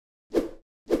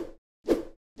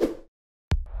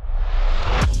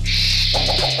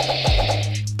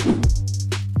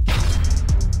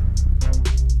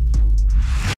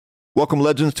Welcome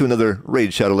Legends to another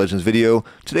Raid Shadow Legends video.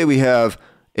 Today we have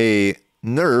a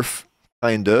nerf,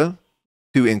 kinda,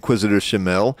 to Inquisitor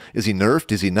Shamael. Is he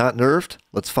nerfed? Is he not nerfed?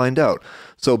 Let's find out.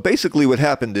 So basically what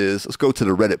happened is, let's go to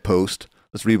the Reddit post.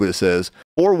 Let's read what it says.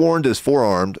 Forewarned is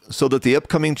forearmed, so that the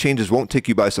upcoming changes won't take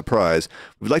you by surprise.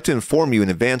 We'd like to inform you in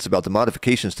advance about the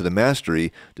modifications to the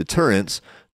mastery, deterrence,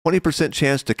 20%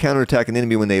 chance to counterattack an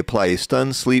enemy when they apply a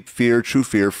stun, sleep, fear, true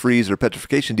fear, freeze, or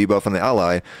petrification debuff on an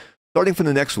ally. Starting from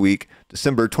the next week,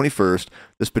 December 21st,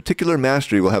 this particular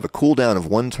mastery will have a cooldown of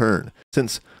 1 turn.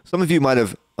 Since some of you might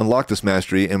have unlocked this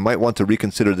mastery and might want to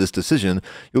reconsider this decision,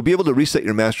 you'll be able to reset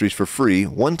your masteries for free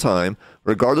one time,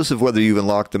 regardless of whether you've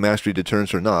unlocked the mastery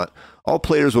deterrence or not. All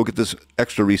players will get this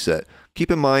extra reset. Keep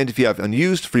in mind, if you have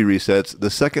unused free resets, the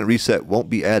second reset won't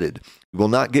be added. You will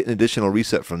not get an additional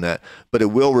reset from that, but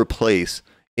it will replace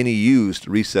any used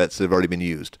resets that have already been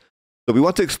used. So we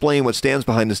want to explain what stands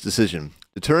behind this decision.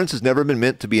 Deterrence has never been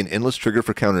meant to be an endless trigger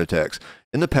for counterattacks.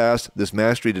 In the past, this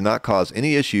mastery did not cause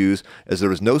any issues, as there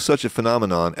was no such a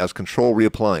phenomenon as control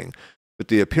reapplying. With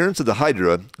the appearance of the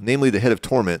Hydra, namely the head of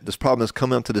torment, this problem has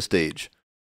come onto the stage.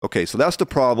 Okay, so that's the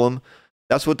problem.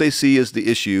 That's what they see as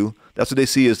the issue. That's what they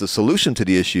see as the solution to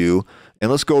the issue. And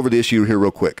let's go over the issue here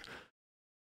real quick.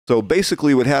 So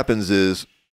basically what happens is,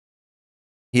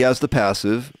 he has the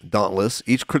passive, Dauntless.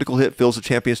 Each critical hit fills the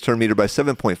champion's turn meter by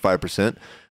 7.5%.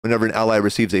 Whenever an ally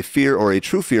receives a fear or a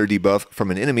true fear debuff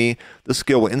from an enemy, the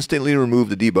skill will instantly remove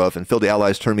the debuff and fill the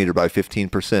ally's turn meter by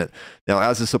 15%. Now,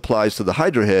 as this applies to the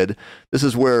Hydra head, this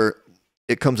is where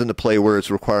it comes into play, where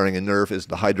it's requiring a nerf, is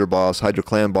the Hydra boss, Hydra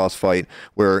clan boss fight,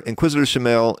 where Inquisitor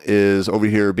Shamael is over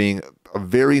here being a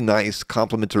very nice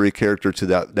complementary character to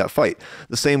that fight.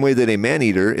 The same way that a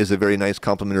man-eater is a very nice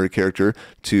complementary character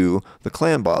to the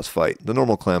clan boss fight, the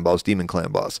normal clan boss, demon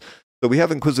clan boss. So we have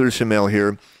Inquisitor Shamael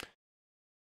here.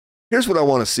 Here's what I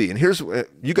want to see, and here's,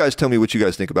 you guys tell me what you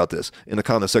guys think about this in the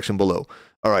comment section below.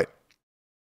 All right.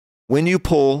 When you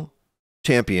pull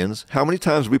champions, how many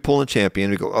times we pull a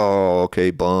champion, we go, oh,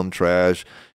 okay, bum, trash,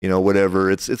 you know,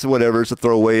 whatever, it's whatever, it's a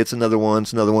throwaway, it's another one,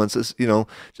 it's, you know,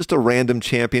 just a random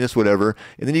champion, it's whatever.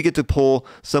 And then you get to pull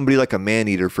somebody like a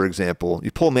man-eater, for example.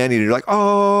 You pull man-eater, you're like,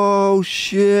 oh,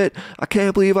 shit, I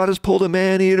can't believe I just pulled a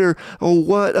man-eater. Oh,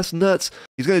 what? That's nuts.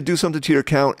 He's going to do something to your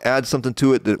account, add something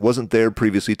to it that wasn't there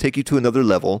previously, take you to another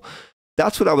level.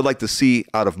 That's what I would like to see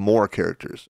out of more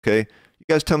characters, okay? You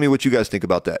guys tell me what you guys think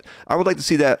about that. I would like to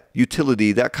see that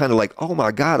utility, that kind of like, oh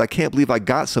my God, I can't believe I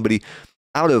got somebody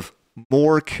out of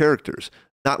more characters,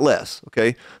 not less,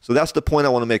 okay? So that's the point I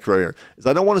want to make right here, is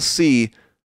I don't want to see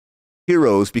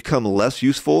heroes become less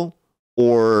useful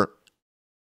or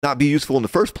not be useful in the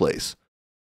first place.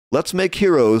 Let's make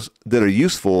heroes that are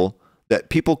useful, that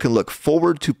people can look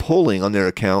forward to pulling on their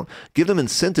account, give them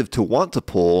incentive to want to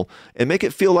pull, and make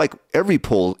it feel like every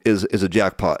pull is a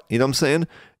jackpot. You know what I'm saying?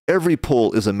 Every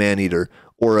pull is a man-eater,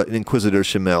 or an Inquisitor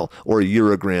Shamael, or a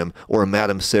Uragrim, or a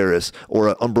Madame Ceres, or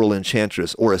an Umbral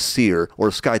Enchantress, or a Seer, or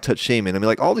a Sky Touch Shaman. I mean,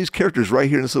 like, all these characters right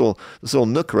here in this little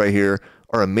nook right here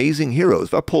are amazing heroes.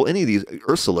 If I pull any of these,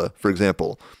 Ursula, for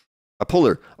example, I pull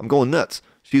her, I'm going nuts.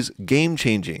 She's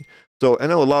game-changing. So I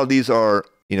know a lot of these are,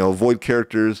 you know, void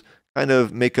characters, kind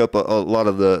of make up a lot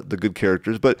of the good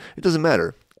characters, but it doesn't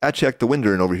matter. Achek the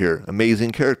Windern over here,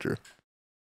 amazing character.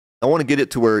 I want to get it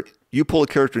to where you pull a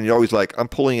character and you're always like, I'm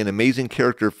pulling an amazing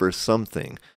character for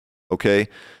something, okay?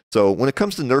 So when it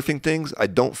comes to nerfing things, I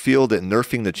don't feel that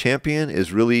nerfing the champion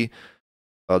is really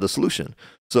the solution.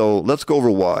 So let's go over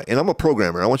why. And I'm a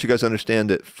programmer. I want you guys to understand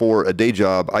that for a day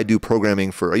job, I used to do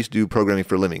programming for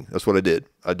a living. That's what I did.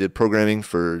 I did programming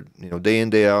for, you know, day in,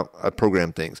 day out. I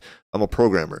program things. I'm a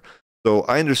programmer. So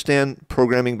I understand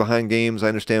programming behind games. I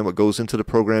understand what goes into the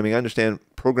programming. I understand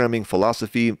programming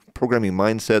philosophy, programming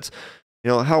mindsets, you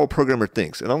know, how a programmer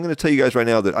thinks. And I'm going to tell you guys right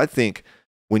now that I think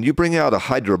when you bring out a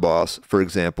Hydra boss, for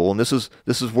example, and this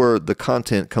is where the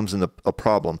content comes into a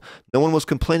problem. No one was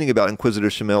complaining about Inquisitor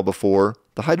Shamael before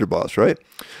the Hydra boss, right?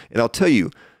 And I'll tell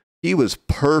you, he was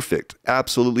perfect,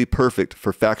 absolutely perfect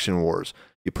for faction wars.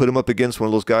 You put him up against one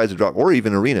of those guys that drop, or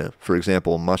even arena, for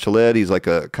example. Machalet, he's like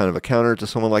a kind of a counter to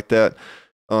someone like that.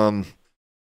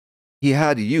 He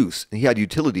had use, and he had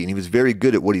utility, and he was very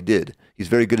good at what he did. He's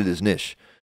very good at his niche,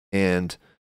 and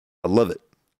I love it.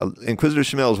 Inquisitor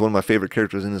Shamael is one of my favorite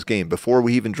characters in this game, before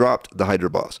we even dropped the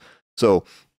Hydra boss. So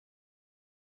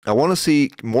I want to see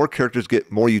more characters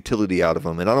get more utility out of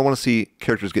them, and I don't want to see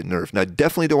characters get nerfed. And I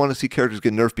definitely don't want to see characters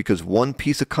get nerfed because one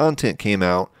piece of content came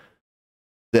out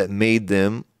that made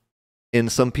them, in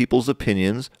some people's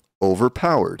opinions,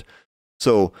 overpowered.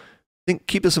 So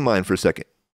keep this in mind for a second.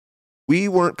 We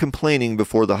weren't complaining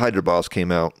before the Hydra boss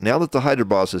came out. Now that the Hydra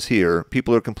boss is here,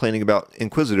 people are complaining about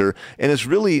Inquisitor, and it's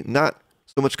really not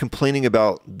so much complaining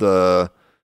about the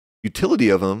utility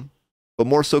of them, but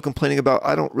more so complaining about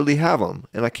I don't really have them,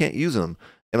 and I can't use them,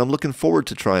 and I'm looking forward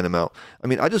to trying them out. I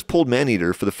mean, I just pulled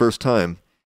Maneater for the first time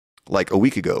like a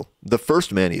week ago, the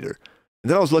first Maneater. And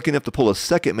then I was lucky enough to pull a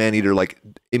second Maneater like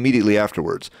immediately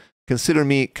afterwards. Consider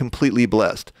me completely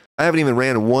blessed. I haven't even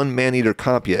ran one Maneater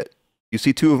comp yet. You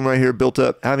see two of them right here built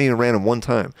up. I haven't even ran them one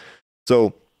time.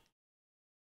 So,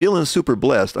 feeling super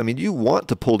blessed. I mean, you want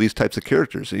to pull these types of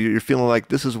characters. You're feeling like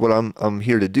this is what I'm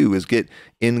here to do, is get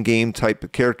in-game type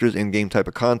of characters, in-game type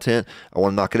of content. I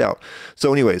want to knock it out.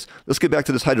 So anyways, let's get back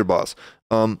to this Hydra boss.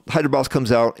 Hydra boss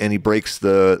comes out and he breaks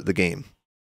the game.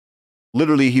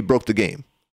 Literally, he broke the game.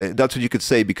 That's what you could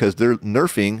say, because they're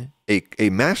nerfing a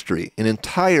mastery, an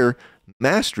entire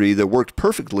mastery that worked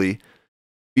perfectly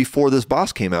before this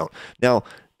boss came out. Now,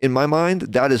 in my mind,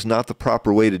 that is not the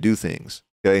proper way to do things,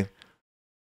 okay?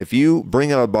 If you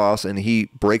bring out a boss and he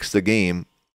breaks the game,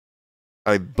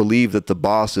 I believe that the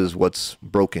boss is what's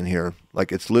broken here.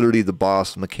 Like, it's literally the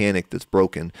boss mechanic that's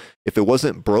broken. If it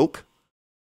wasn't broke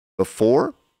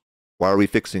before, why are we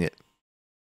fixing it?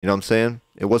 You know what I'm saying?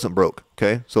 It wasn't broke,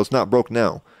 okay? So it's not broke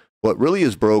now. What really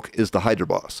is broke is the Hydra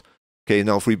boss. Okay,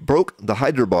 now if we broke the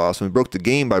Hydra boss and we broke the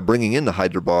game by bringing in the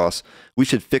Hydra boss, we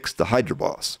should fix the Hydra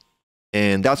boss.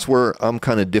 And that's where I'm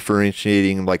kind of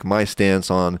differentiating like my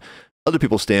stance on other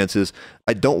people's stances.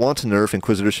 I don't want to nerf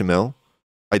Inquisitor Shamael.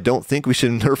 I don't think we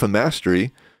should nerf a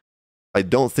mastery. I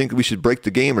don't think we should break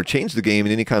the game or change the game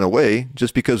in any kind of way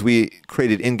just because we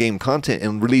created in-game content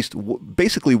and released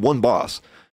basically one boss.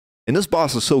 And this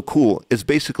boss is so cool, it's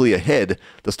basically a head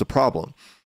that's the problem.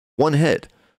 One head.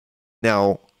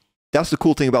 Now, that's the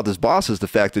cool thing about this boss, is the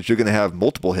fact that you're going to have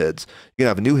multiple heads. You're going to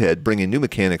have a new head, bringing new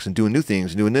mechanics and doing new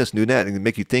things, doing this, doing that, and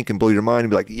make you think and blow your mind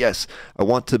and be like, yes, I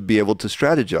want to be able to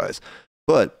strategize.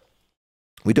 But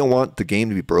we don't want the game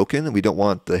to be broken, and we don't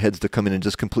want the heads to come in and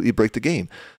just completely break the game.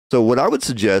 So what I would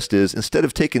suggest is, instead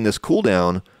of taking this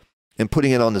cooldown and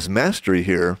putting it on this mastery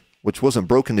here, which wasn't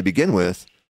broken to begin with,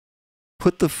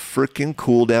 put the freaking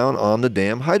cooldown on the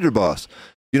damn Hydra boss.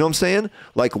 You know what I'm saying?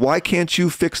 Like, why can't you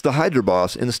fix the Hydra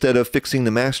boss instead of fixing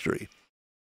the mastery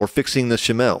or fixing the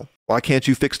Shamael? Why can't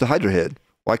you fix the Hydra head?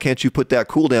 Why can't you put that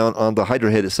cooldown on the Hydra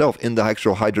head itself in the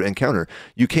actual Hydra encounter?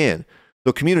 You can.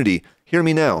 So community, hear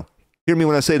me now. Hear me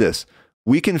when I say this.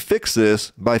 We can fix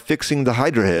this by fixing the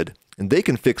Hydra head, and they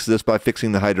can fix this by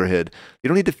fixing the Hydra head. You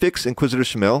don't need to fix Inquisitor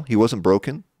Shamael. He wasn't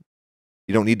broken.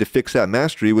 You don't need to fix that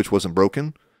mastery, which wasn't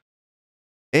broken.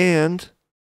 And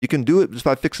you can do it just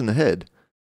by fixing the head.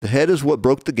 The head is what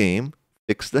broke the game.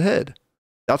 Fix the head.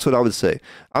 That's what I would say.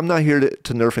 I'm not here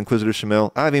to nerf Inquisitor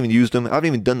Shamael. I haven't even used him. I haven't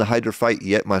even done the Hydra fight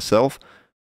yet myself.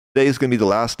 Today is going to be the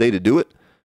last day to do it.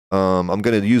 I'm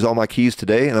going to use all my keys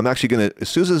today, and I'm actually going to, as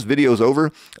soon as this video is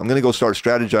over, I'm going to go start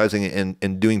strategizing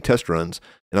and doing test runs,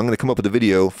 and I'm going to come up with a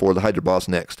video for the Hydra boss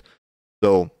next.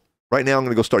 So right now I'm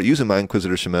going to go start using my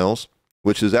Inquisitor Shamaels,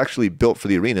 which is actually built for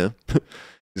the arena.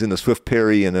 He's in the Swift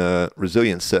Parry and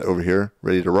Resilience set over here,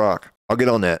 ready to rock. I'll get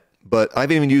on that. But I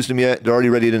haven't even used him yet. They're already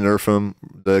ready to nerf him.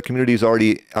 The community's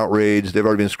already outraged. They've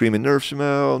already been screaming, nerf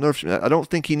Shamael, nerf Shamael. I don't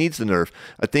think he needs the nerf.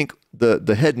 I think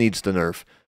the head needs the nerf.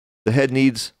 The head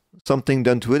needs something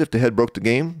done to it. If the head broke the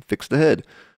game, fix the head.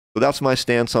 So that's my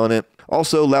stance on it.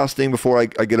 Also, last thing before I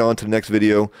get on to the next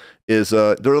video is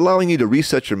they're allowing you to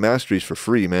reset your masteries for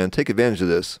free, man. Take advantage of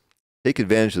this. Take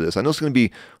advantage of this. I know it's going to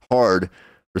be hard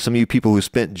for some of you people who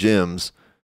spent gems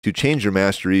to change your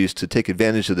masteries to take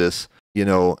advantage of this. You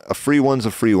know, a free one's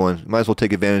a free one. You might as well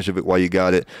take advantage of it while you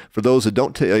got it. For those that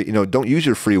don't use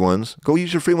your free ones, go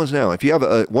use your free ones now. If you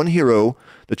have one hero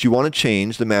that you want to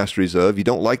change the masteries of, you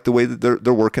don't like the way that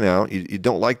they're working out, you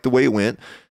don't like the way it went,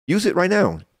 use it right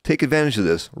now. Take advantage of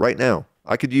this right now.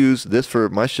 I could use this for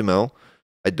my Shamael.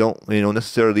 I don't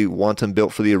necessarily want him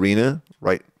built for the arena,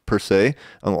 right, per se.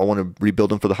 I want to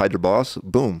rebuild him for the Hydra boss.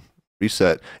 Boom.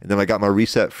 Reset. And then I got my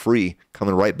reset free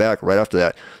coming right back right after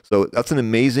that. So that's an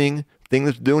amazing thing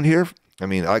that's doing here. I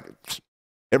mean,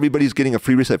 everybody's getting a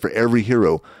free reset for every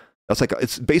hero. That's like,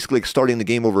 it's basically like starting the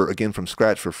game over again from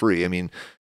scratch for free. I mean,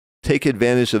 take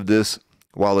advantage of this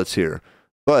while it's here.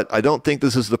 But I don't think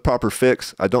this is the proper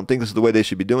fix. I don't think this is the way they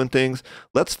should be doing things.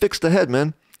 Let's fix the head,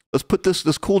 man. Let's put this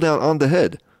cooldown on the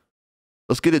head.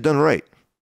 Let's get it done right.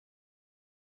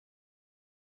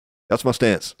 That's my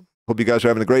stance. Hope you guys are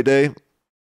having a great day.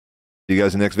 See you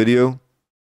guys in the next video.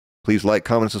 Please like,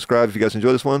 comment, and subscribe if you guys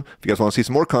enjoy this one. If you guys want to see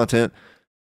some more content,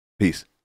 peace.